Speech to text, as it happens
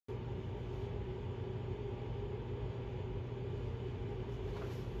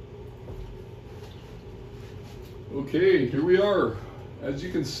Okay, here we are. As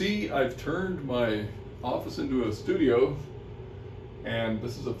you can see, I've turned my office into a studio, and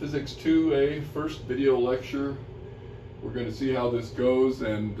this is a Physics 2A first video lecture. We're going to see how this goes,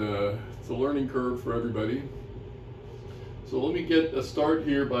 and it's a learning curve for everybody. So let me get a start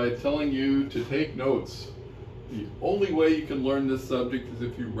here by telling you to take notes. The only way you can learn this subject is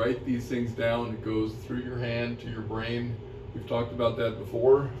if you write these things down. It goes through your hand to your brain. We've talked about that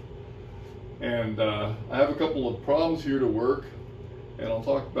before. And I have a couple of problems here to work, and I'll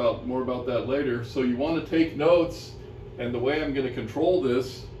talk more about that later. So you want to take notes, and the way I'm going to control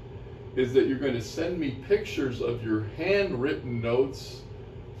this is that you're going to send me pictures of your handwritten notes.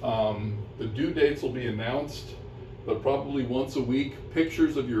 The due dates will be announced, but probably once a week,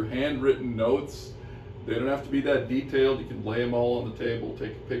 pictures of your handwritten notes. They don't have to be that detailed. You can lay them all on the table,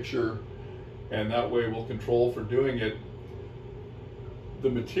 take a picture, and that way we'll control for doing it. The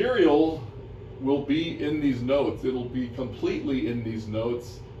material will be in these notes. It'll be completely in these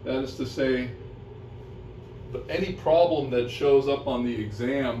notes. That is to say, any problem that shows up on the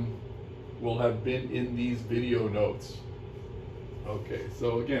exam will have been in these video notes. Okay,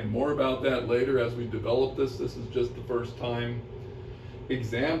 so again, more about that later as we develop this. This is just the first time.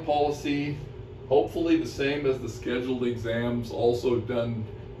 Exam policy, hopefully the same as the scheduled exams, also done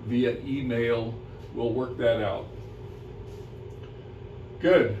via email. We'll work that out.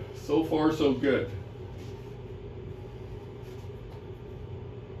 Good. So far, so good.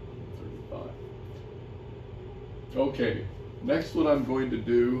 35. Okay, next what I'm going to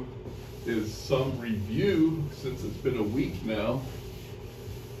do is some review, since it's been a week now.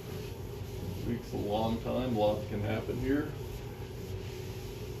 A week's a long time, a lot can happen here.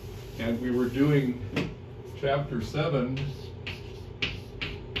 And we were doing chapter 7.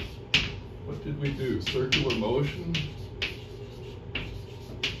 What did we do? Circular motion.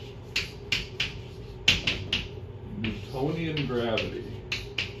 Newtonian gravity.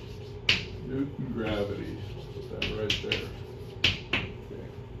 Newton gravity. Put that right there. Okay.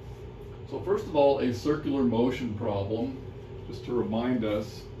 So first of all, a circular motion problem. Just to remind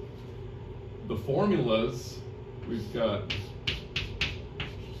us, the formulas, we've got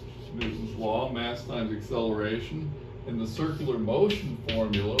Newton's law, mass times acceleration. In the circular motion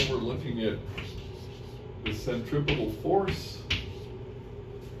formula, we're looking at the centripetal force.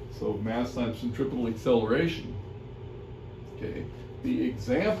 So mass times centripetal acceleration. Okay. The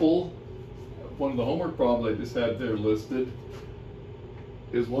example, one of the homework problems I just had there listed,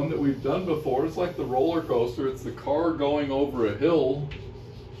 is one that we've done before. It's like the roller coaster. It's the car going over a hill.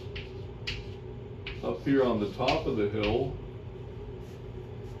 Up here on the top of the hill,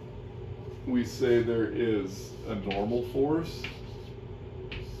 we say there is a normal force.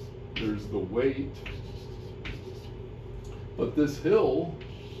 There's the weight. But this hill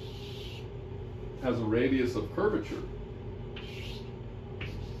has a radius of curvature.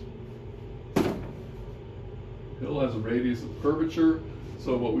 Hill has a radius of curvature.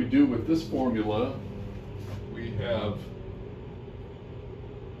 So what we do with this formula, we have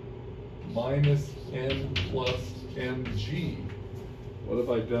minus n plus mg. What have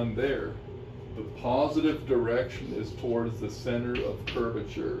I done there? The positive direction is towards the center of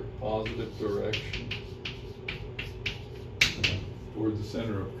curvature. Positive direction towards the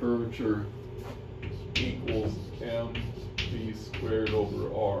center of curvature equals mv squared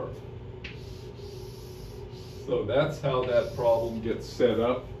over r. So that's how that problem gets set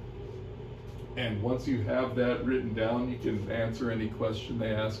up. And once you have that written down, you can answer any question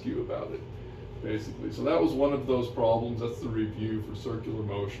they ask you about it, basically. So that was one of those problems. That's the review for circular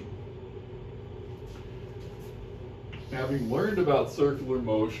motion. Having learned about circular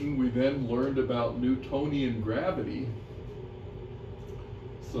motion, we then learned about Newtonian gravity.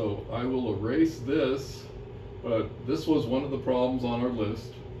 So I will erase this, but this was one of the problems on our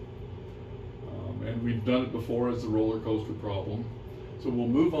list. And we've done it before as the roller coaster problem. So we'll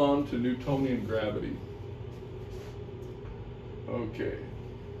move on to Newtonian gravity. Okay.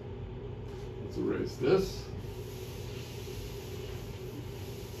 Let's erase this.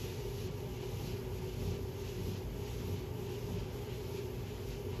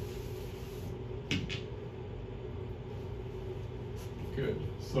 Good.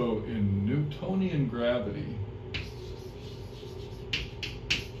 So in Newtonian gravity,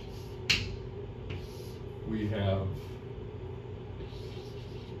 we have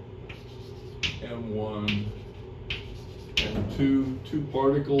M1, M2, two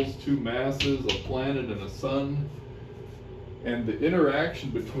particles, two masses, a planet and a sun, and the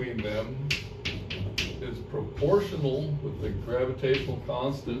interaction between them is proportional with the gravitational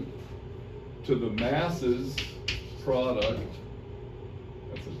constant to the masses product,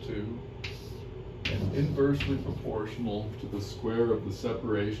 that's a 2, and inversely proportional to the square of the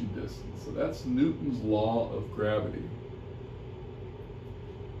separation distance. So that's Newton's law of gravity.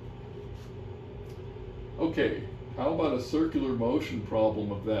 Okay, how about a circular motion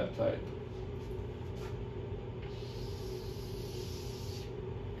problem of that type?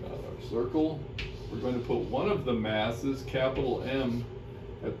 Got our circle. We're going to put one of the masses, capital M,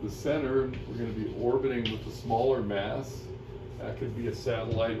 at the center. We're going to be orbiting with a smaller mass. That could be a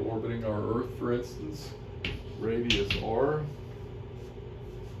satellite orbiting our Earth, for instance, radius r.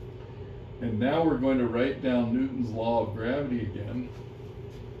 And now we're going to write down Newton's law of gravity again.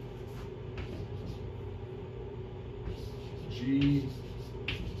 G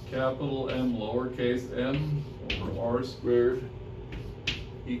capital M lowercase m over r squared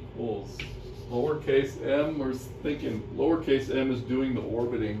equals lowercase m. We're thinking lowercase m is doing the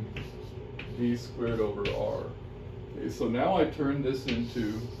orbiting, v squared over r. Okay, so now I turn this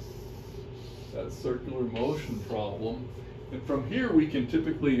into that circular motion problem. And from here we can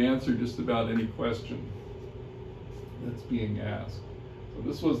typically answer just about any question that's being asked. So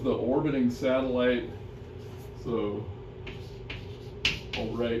this was the orbiting satellite. So I'll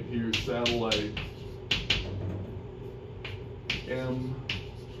write here satellite M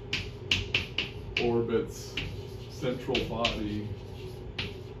orbits central body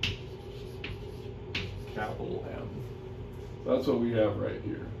capital M. So that's what we have right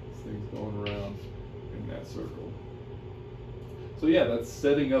here. This thing's going around in that circle. So yeah, that's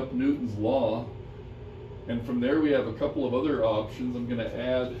setting up Newton's law. And from there we have a couple of other options. I'm going to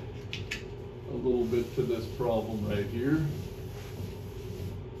add a little bit to this problem right here.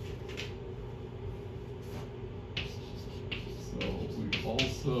 So we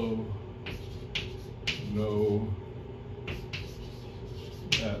also know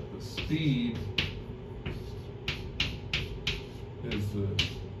that the speed is the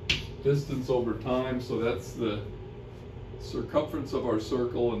distance over time, so that's the circumference of our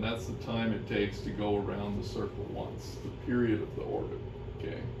circle, and that's the time it takes to go around the circle once, the period of the orbit,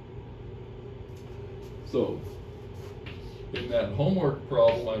 okay? So, in that homework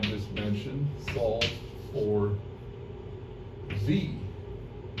problem I just mentioned, solve for V.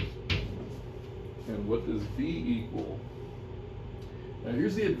 And what does V equal? Now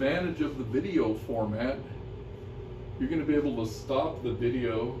here's the advantage of the video format. You're going to be able to stop the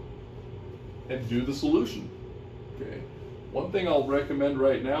video and do the solution. Okay. One thing I'll recommend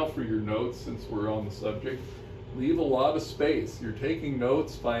right now for your notes, since we're on the subject, leave a lot of space. You're taking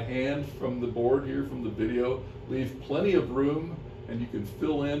notes by hand from the board here, from the video. Leave plenty of room, and you can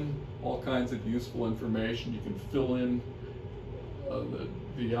fill in all kinds of useful information. You can fill in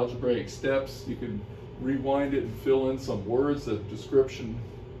the algebraic steps. You can rewind it and fill in some words of description.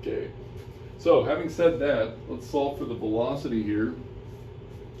 Okay. So having said that, let's solve for the velocity here.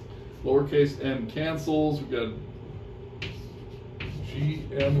 Lowercase m cancels. We've got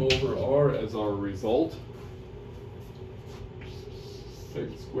gm over r as our result.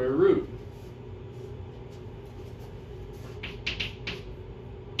 Take the square root.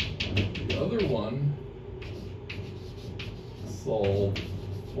 The other one, solve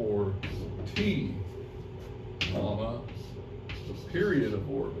for t, comma, the period of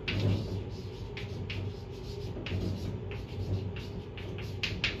orbit.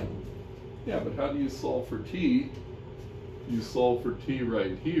 Yeah, but how do you solve for t? You solve for t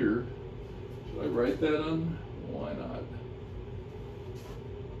right here. Should I write that on? Why not?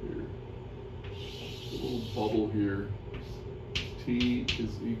 Here. A little bubble here. T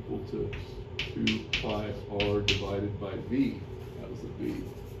is equal to 2 pi r divided by v. That was a v.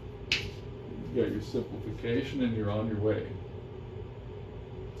 You've got your simplification and you're on your way.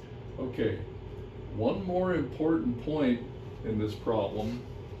 Okay, one more important point in this problem.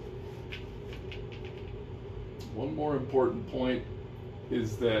 One more important point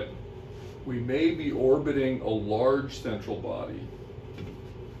is that we may be orbiting a large central body.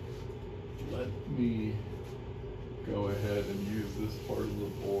 Let me go ahead and use this part of the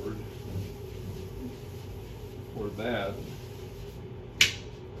board for that.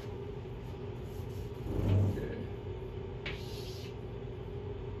 Okay.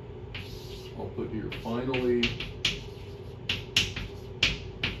 I'll put here finally,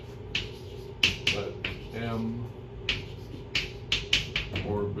 let M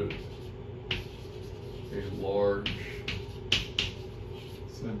orbit a large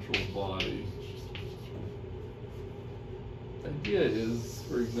central body. The idea is,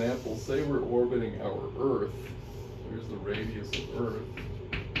 for example, say we're orbiting our Earth. There's the radius of Earth.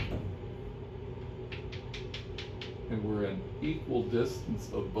 And we're an equal distance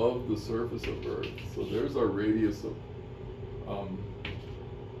above the surface of Earth. So there's our radius of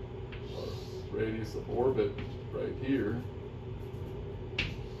radius of orbit right here.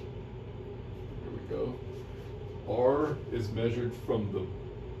 There we go. R is measured from the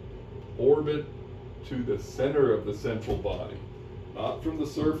orbit to the center of the central body. Not from the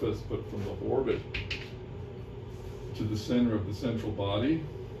surface, but from the orbit to the center of the central body.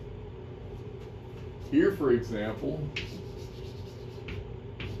 Here, for example,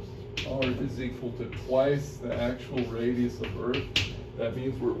 R is equal to twice the actual radius of Earth. That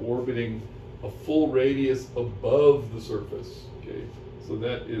means we're orbiting a full radius above the surface. Okay, so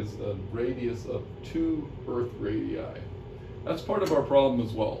that is a radius of 2 Earth radii. That's part of our problem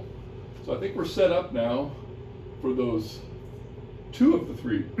as well. So I think we're set up now for those 2 of the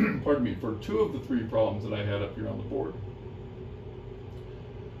 3, pardon me, for 2 of the 3 problems that I had up here on the board.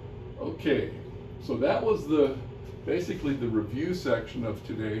 Okay, so that was basically the review section of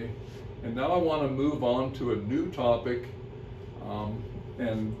today. And now I want to move on to a new topic,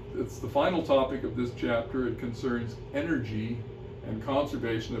 and it's the final topic of this chapter. It concerns energy and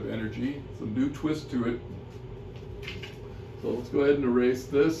conservation of energy. It's a new twist to it. So let's go ahead and erase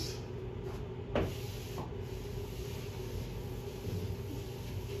this.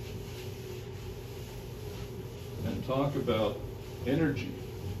 And talk about energy.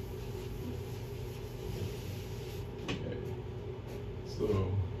 Okay,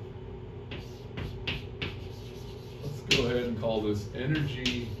 so let's go ahead and call this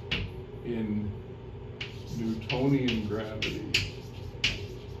energy in Newtonian gravity.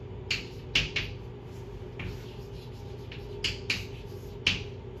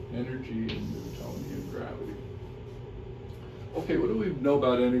 Energy in Newtonian gravity. Okay, what do we know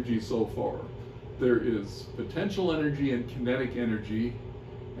about energy so far? There is potential energy and kinetic energy,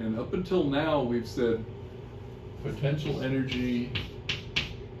 and up until now we've said potential energy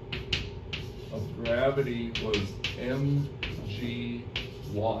of gravity was mgy.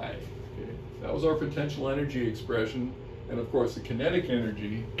 Okay, that was our potential energy expression, and of course the kinetic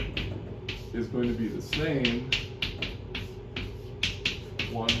energy is going to be the same,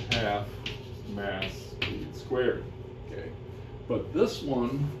 1/2 mass speed squared. Okay, but this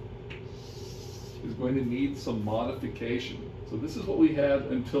one is going to need some modification. So this is what we had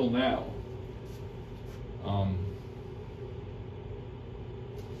until now.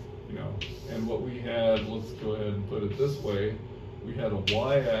 And what we had, let's go ahead and put it this way, we had a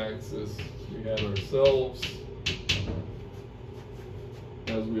y-axis, we had ourselves,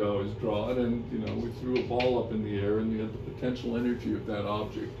 as we always draw it, and we threw a ball up in the air and we had the potential energy of that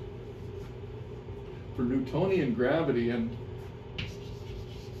object. For Newtonian gravity, and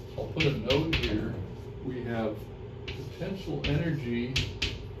I'll put a note here, we have potential energy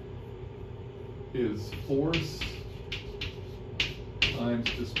is force times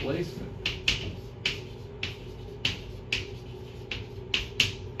displacement.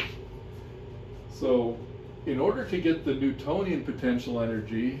 So in order to get the Newtonian potential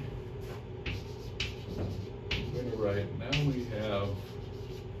energy, I'm going to write, now we have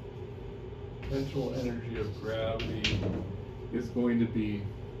potential energy of gravity is going to be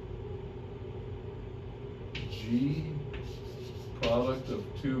G product of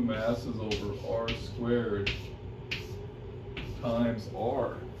 2 masses over R squared times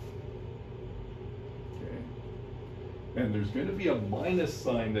R. And there's going to be a minus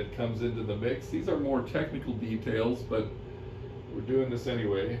sign that comes into the mix. These are more technical details, but we're doing this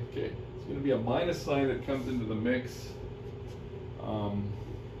anyway. Okay, it's going to be a minus sign that comes into the mix. I'll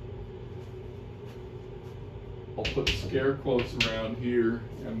put scare quotes around here,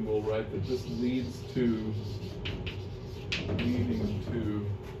 and we'll write that this leading to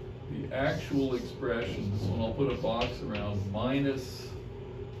the actual expression. So I'll put a box around minus.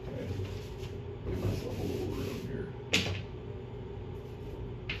 Okay, give myself a little room here.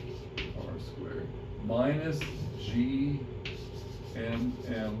 R squared minus G N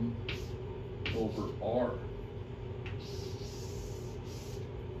M over R.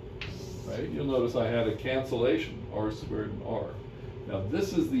 Right? You'll notice I had a cancellation, R squared and R. Now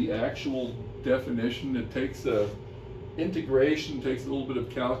this is the actual definition. It takes a integration, takes a little bit of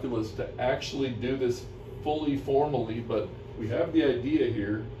calculus to actually do this fully formally, but we have the idea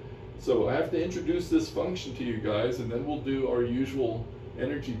here. So I have to introduce this function to you guys, and then we'll do our usual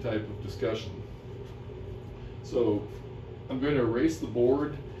energy type of discussion. So I'm going to erase the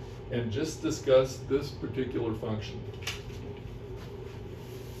board and just discuss this particular function.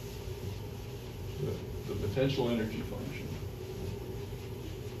 The potential energy function.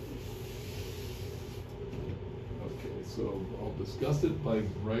 Okay, so I'll discuss it by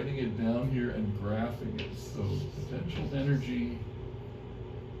writing it down here and graphing it. So potential energy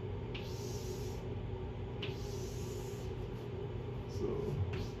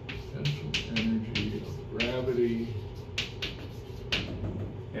potential energy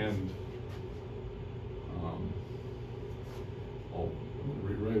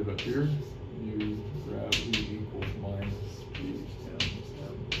here. U gravity equals minus G m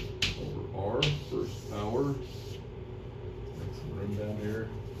over r, first power. Make some room down here.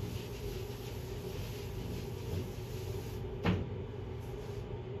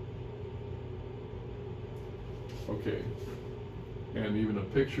 Okay, and even a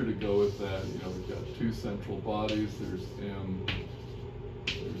picture to go with that. You know, we've got two central bodies. There's M,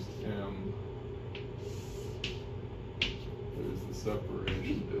 there's M, there's the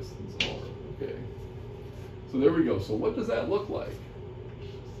separation distance R. Okay, so there we go. So what does that look like?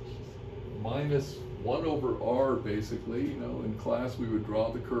 Minus 1 over R, basically. You know, in class we would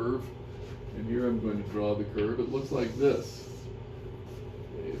draw the curve, and here I'm going to draw the curve. It looks like this.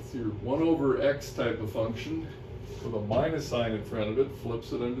 It's your 1 over X type of function with a minus sign in front of it,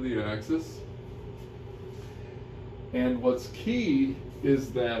 flips it under the axis. And what's key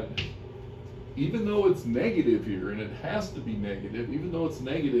is that even though it's negative here, and it has to be negative, even though it's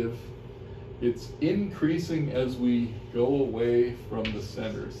negative, it's increasing as we go away from the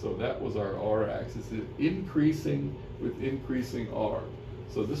center. So that was our R axis. It's increasing with increasing R.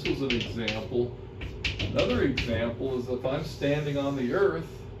 So this was an example. Another example is if I'm standing on the Earth,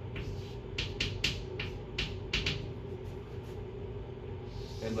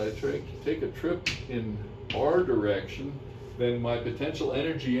 and I take a trip in R direction, then my potential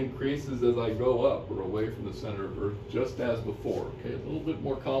energy increases as I go up or away from the center of Earth, just as before. Okay, a little bit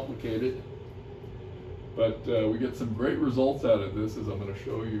more complicated, but we get some great results out of this, as I'm going to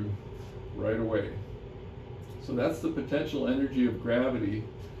show you right away. So that's the potential energy of gravity.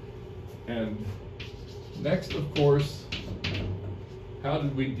 And next, of course, how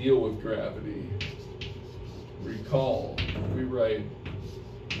did we deal with gravity? Recall, we write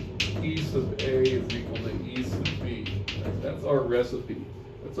E sub A is equal to E sub B. That's our recipe.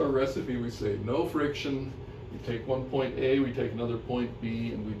 That's our recipe. We say no friction. We take one point A, we take another point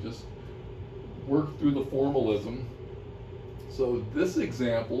B, and we just work through the formalism. So this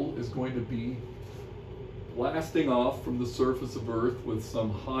example is going to be blasting off from the surface of Earth with some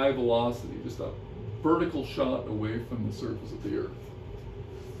high velocity, just a vertical shot away from the surface of the Earth.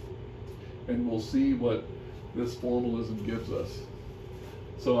 And we'll see what this formalism gives us.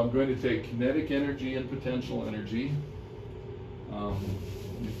 So I'm going to take kinetic energy and potential energy. Let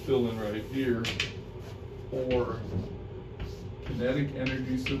me fill in right here. Or kinetic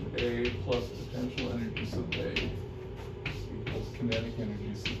energy sub A plus potential energy sub A equals kinetic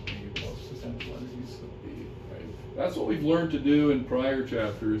energy sub B plus potential energy sub B. Right? That's what we've learned to do in prior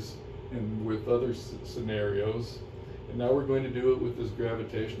chapters and with other scenarios. And now we're going to do it with this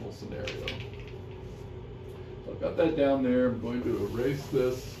gravitational scenario. I've got that down there. I'm going to erase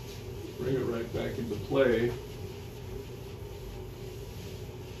this, bring it right back into play.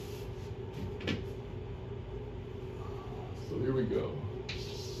 So here we go.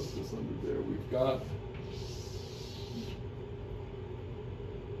 Put this under there. We've got,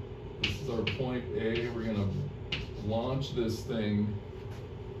 this is our point A. We're going to launch this thing.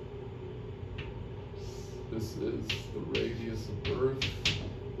 This is the radius of Earth.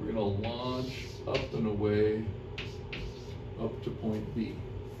 We're going to launch up and away up to point B.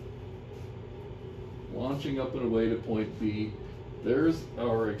 Launching up and away to point B. There's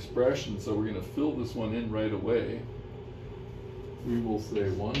our expression, so we're going to fill this one in right away. We will say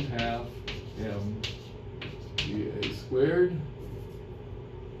 1/2 mGA squared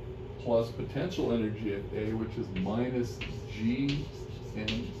plus potential energy at A, which is minus G(m)m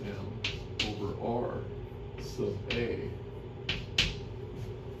over R sub A.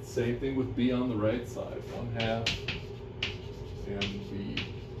 Same thing with B on the right side, 1/2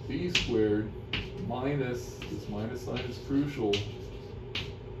 mB squared minus, this minus sign is crucial,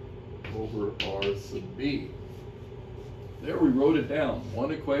 over R sub B. There, we wrote it down.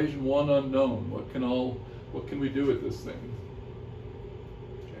 One equation, one unknown. What can we do with this thing?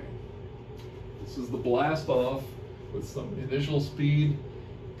 Okay. This is the blast off with some initial speed.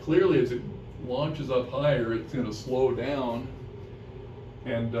 Clearly, as it launches up higher, it's going to slow down.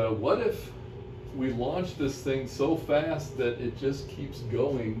 And what if we launch this thing so fast that it just keeps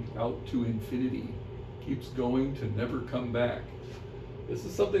going out to infinity, keeps going to never come back? This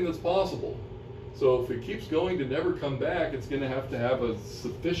is something that's possible. So if it keeps going to never come back, it's going to have a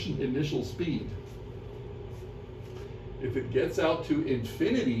sufficient initial speed. If it gets out to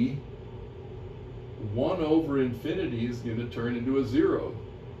infinity, 1 over infinity is going to turn into a 0.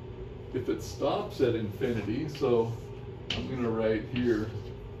 If it stops at infinity, so I'm going to write here,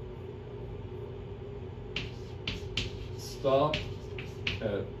 stop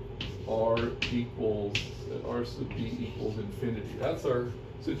at R sub B equals infinity. That's our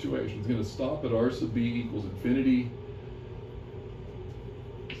situation. It's going to stop at R sub B equals infinity.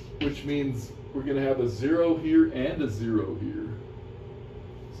 which means we're going to have a 0 here and a 0 here.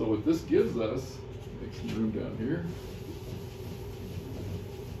 So what this gives us, make some room down here.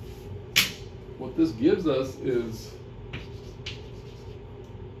 What this gives us is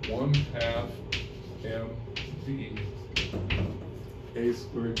 1/2 mv a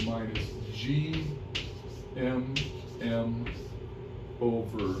squared minus g m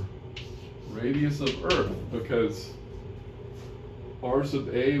over radius of Earth, because r sub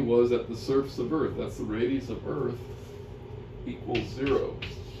a was at the surface of Earth. That's the radius of Earth equals 0.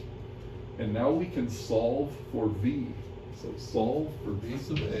 And now we can solve for v. So solve for v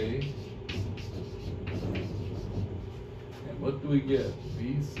sub a. And what do we get?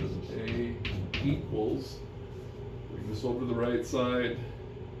 V sub a equals, bring this over to the right side,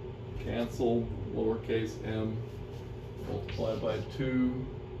 cancel lowercase m, multiply by 2.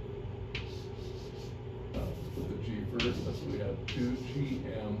 Put the g first, so we have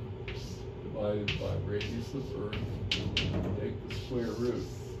 2gm divided by radius of Earth, take the square root.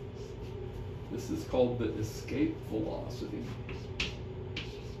 This is called the escape velocity.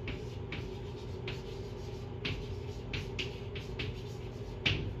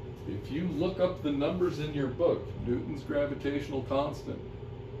 If you look up the numbers in your book, Newton's gravitational constant,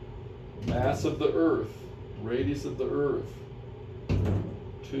 mass of the Earth, radius of the Earth,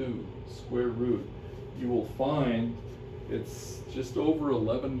 2 square root, you will find it's just over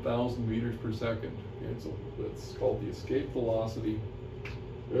 11,000 meters per second. Okay, so it's called the escape velocity.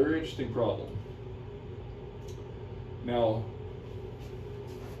 Very interesting problem. Now,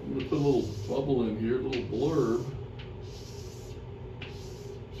 I'm going to put a little bubble in here, a little blurb.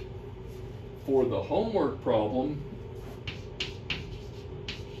 For the homework problem,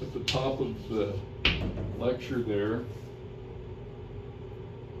 at the top of the lecture there,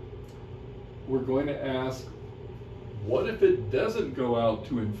 we're going to ask, what if it doesn't go out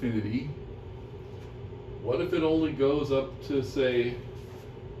to infinity? What if it only goes up to, say,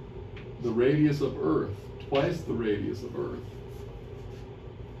 the radius of Earth, twice the radius of Earth,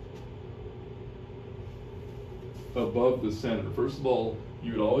 above the center? First of all,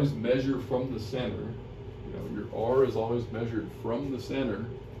 you would always measure from the center. You know, your R is always measured from the center.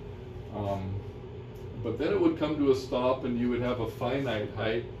 But then it would come to a stop and you would have a finite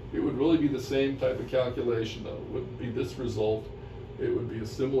height. It would really be the same type of calculation though. It wouldn't be this result. It would be a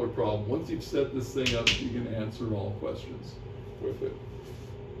similar problem. Once you've set this thing up, you can answer all questions with it.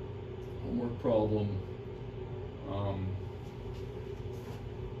 Homework problem.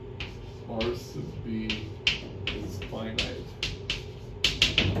 R sub b is finite.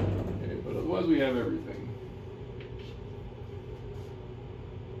 Okay, but otherwise we have everything.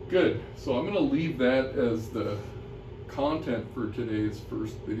 Good, so I'm going to leave that as the content for today's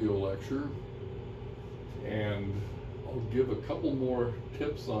first video lecture, and I'll give a couple more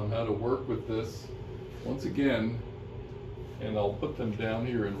tips on how to work with this once again, and I'll put them down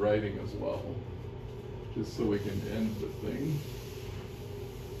here in writing as well, just so we can end the thing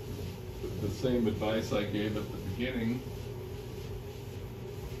with the same advice I gave at the beginning.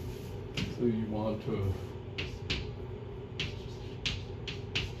 So you want to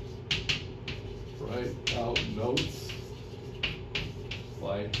write out notes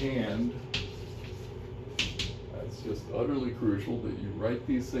by hand. That's just utterly crucial that you write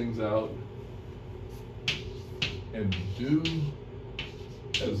these things out and do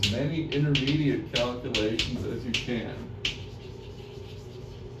as many intermediate calculations as you can.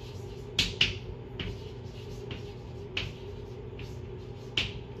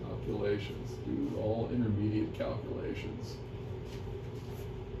 Do all intermediate calculations.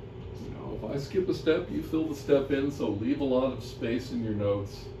 You know, if I skip a step, you fill the step in, so leave a lot of space in your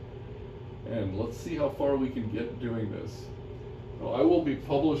notes. And let's see how far we can get doing this. Now, I will be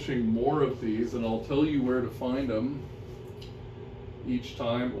publishing more of these, and I'll tell you where to find them each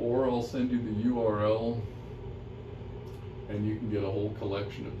time, or I'll send you the URL, and you can get a whole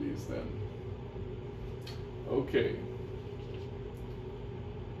collection of these then. Okay.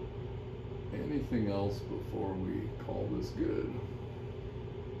 Anything else before we call this good?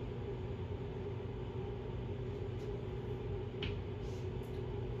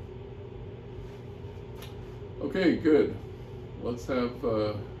 Okay, good. Let's have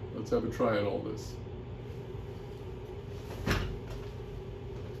a try at all this.